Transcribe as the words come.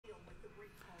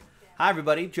Hi,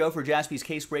 everybody. Joe for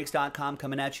JaspysCaseBreaks.com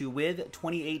coming at you with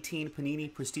 2018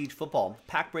 Panini Prestige Football.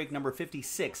 Pack break number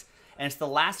 56. And it's the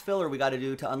last filler we got to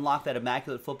do to unlock that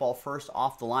Immaculate Football first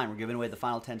off the line. We're giving away the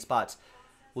final 10 spots.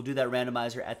 We'll do that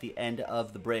randomizer at the end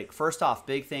of the break. First off,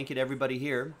 big thank you to everybody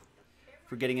here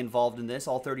for getting involved in this.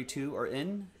 All 32 are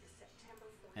in.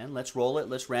 And let's roll it.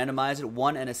 Let's randomize it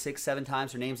 1 and a 6, 7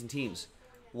 times for names and teams.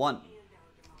 1,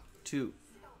 2,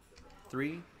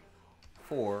 3,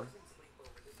 4,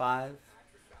 5,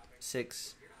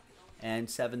 6, and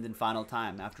 7th and final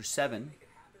time. After 7,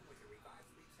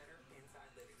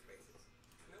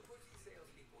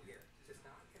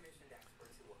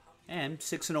 and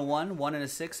 6 and a 1, 1 and a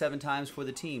 6, 7 times for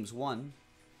the teams. 1,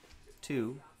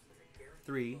 2,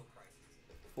 3,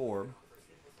 4,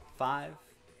 5,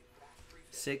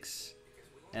 6,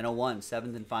 and a 1,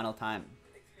 7th and final time.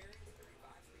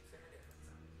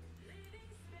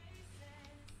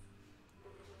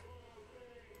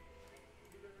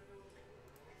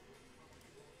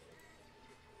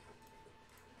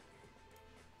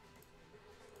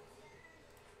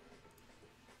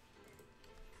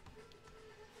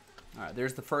 All right,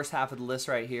 there's the first half of the list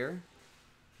right here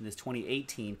in this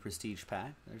 2018 Prestige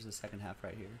pack. There's the second half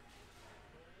right here.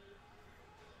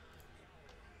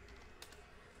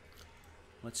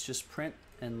 Let's just print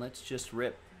and let's just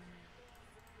rip.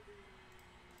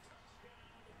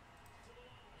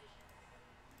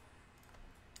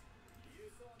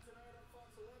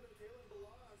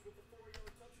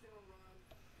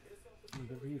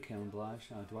 Good for you, Kalen Balazs.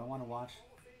 Do I want to watch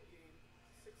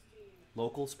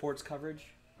local sports coverage?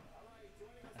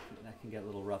 That can get a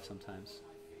little rough sometimes,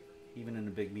 even in a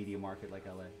big media market like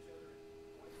LA.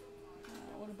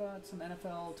 What about some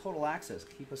NFL Total Access?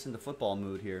 Keep us in the football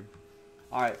mood here.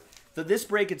 All right. So this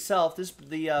break itself,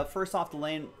 the first off the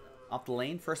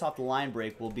line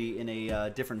break will be in a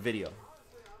different video.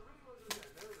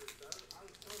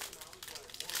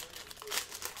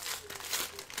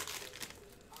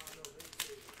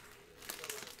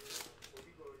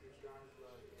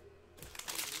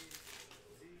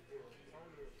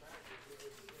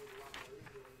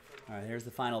 All right, here's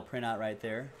the final printout right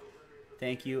there.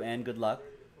 Thank you and good luck.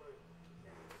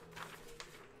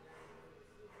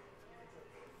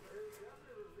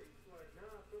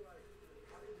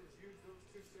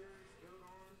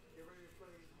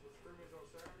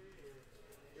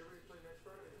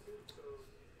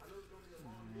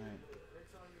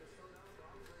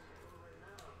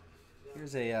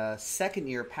 Here's a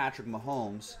second-year Patrick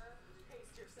Mahomes,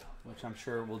 which I'm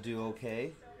sure will do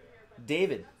okay.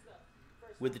 David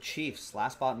with the Chiefs,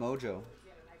 last spot mojo.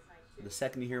 The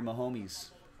second-year Mahomes.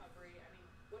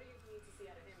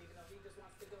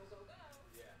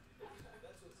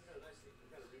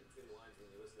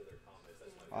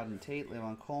 Auden Tate,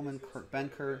 Le'Veon Coleman, Kurt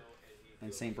Benker,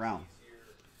 and St. Brown.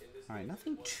 All right,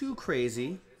 nothing too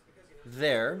crazy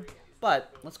there.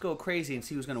 But let's go crazy and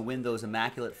see who's going to win those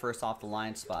immaculate first off the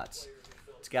line spots.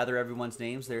 Let's gather everyone's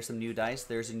names. There's some new dice.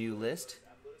 There's a new list.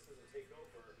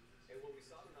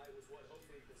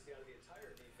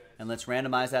 And let's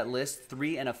randomize that list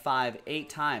 3 and a 5, 8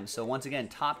 times. So once again,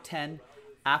 top 10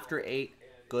 after 8.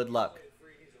 Good luck.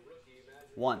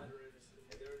 1,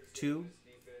 2,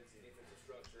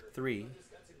 3,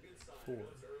 4,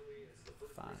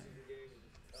 5.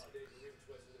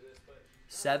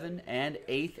 7 and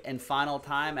 8th and final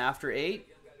time after 8.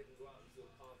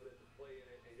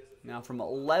 Now from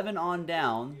 11 on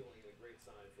down,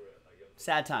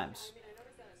 sad times.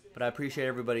 But I appreciate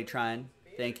everybody trying.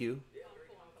 Thank you.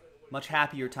 Much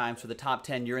happier times for the top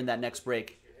 10. You're in that next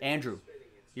break. Andrew,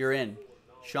 you're in.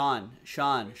 Sean,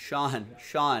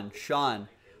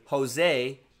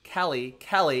 Jose,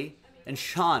 Kelly, and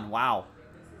Sean. Wow.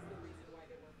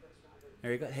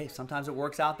 There you go. Hey, sometimes it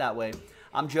works out that way.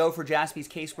 I'm Joe for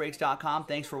JaspysCaseBreaks.com.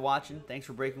 Thanks for watching. Thanks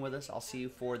for breaking with us. I'll see you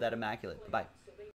for that Immaculate. Bye.